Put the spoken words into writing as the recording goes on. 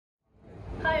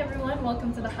everyone,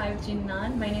 welcome to the Hive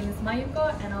Jinnan. My name is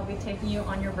Mayuko and I'll be taking you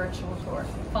on your virtual tour.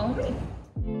 Follow me.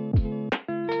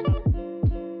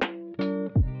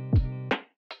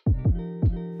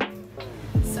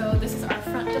 So this is our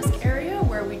front desk area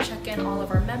where we check in all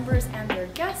of our members and their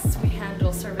guests. We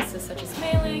handle services such as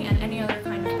mailing and any other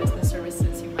kind of business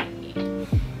services you might need.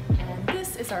 And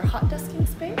this is our hot desking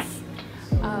space.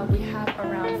 We have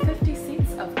around 50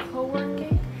 seats of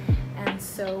co-working, and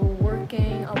so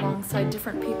working alongside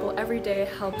different people every day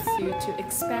helps you to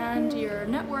expand your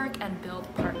network and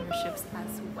build partnerships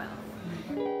as well.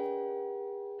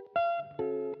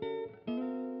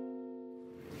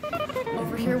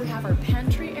 Over here we have our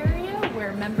pantry area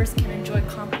where members can enjoy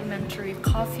complimentary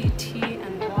coffee, tea,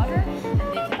 and water, and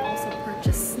they can also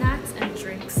purchase snacks and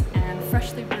drinks and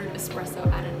freshly brewed espresso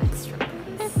at an extra price.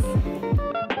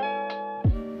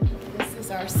 This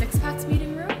is our six-packs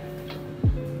meeting room.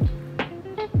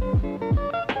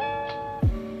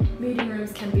 Meeting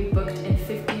rooms can be booked in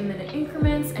 15-minute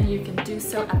increments, and you can do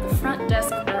so at the front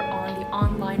desk or on the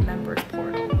online members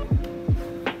portal.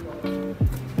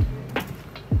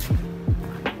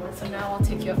 So now I'll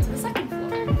take you up to the second floor.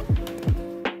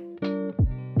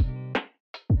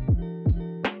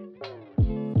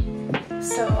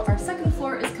 So our second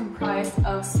floor is comprised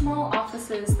of small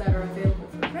offices that are available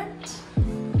for rent.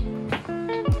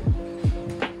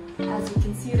 As you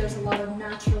can see, there's a lot of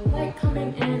natural light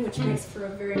coming in, which makes for a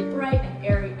very bright and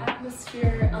airy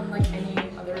atmosphere, unlike any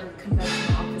other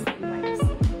conventional office that you might have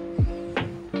seen.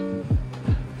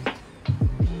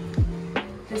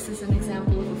 This is an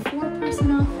example of a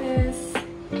 4-person office.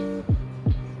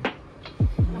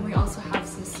 And we also have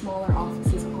some smaller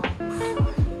offices on this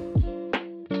side.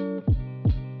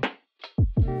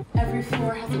 Every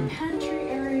floor has a pantry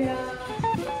area.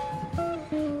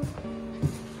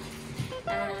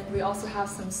 We also have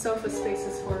some sofa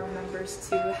spaces for our members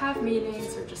to have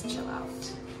meetings or just chill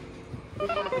out. We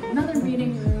have another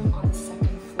meeting room on the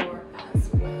second floor as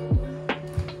well.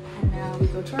 And now we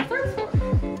go to our third floor.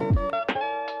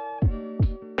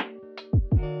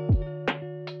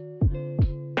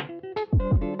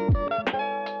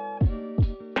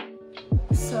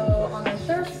 So on our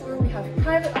third floor we have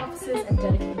private offices and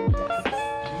dedicated desks.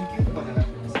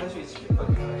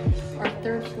 Our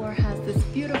third floor has this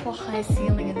beautiful high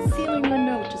ceiling and ceiling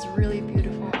window, which is really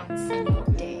beautiful on sunny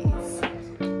days.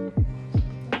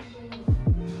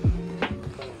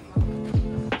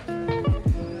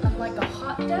 Unlike a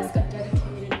hot desk, a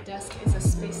dedicated desk is a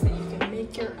space that you can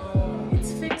make your own.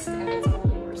 It's fixed and it's all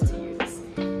yours to use.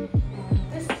 And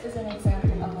this is an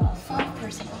example of a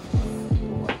 5-person office.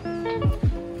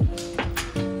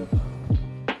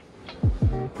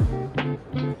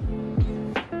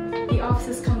 The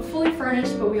offices come fully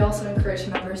furnished, but we also encourage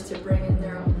members to bring in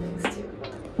their own things too.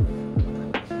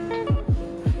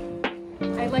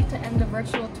 I'd like to end the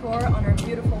virtual tour on our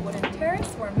beautiful wooden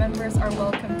terrace where members are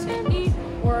welcome to eat,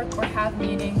 work, or have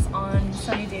meetings on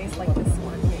sunny days like this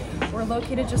one. We're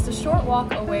located just a short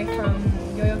walk away from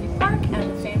Yoyogi Park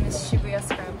and the famous Shibuya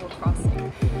Scramble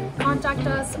Crossing. Contact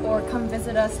us or come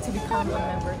visit us to become a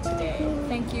member today.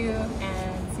 Thank you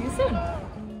and see you soon!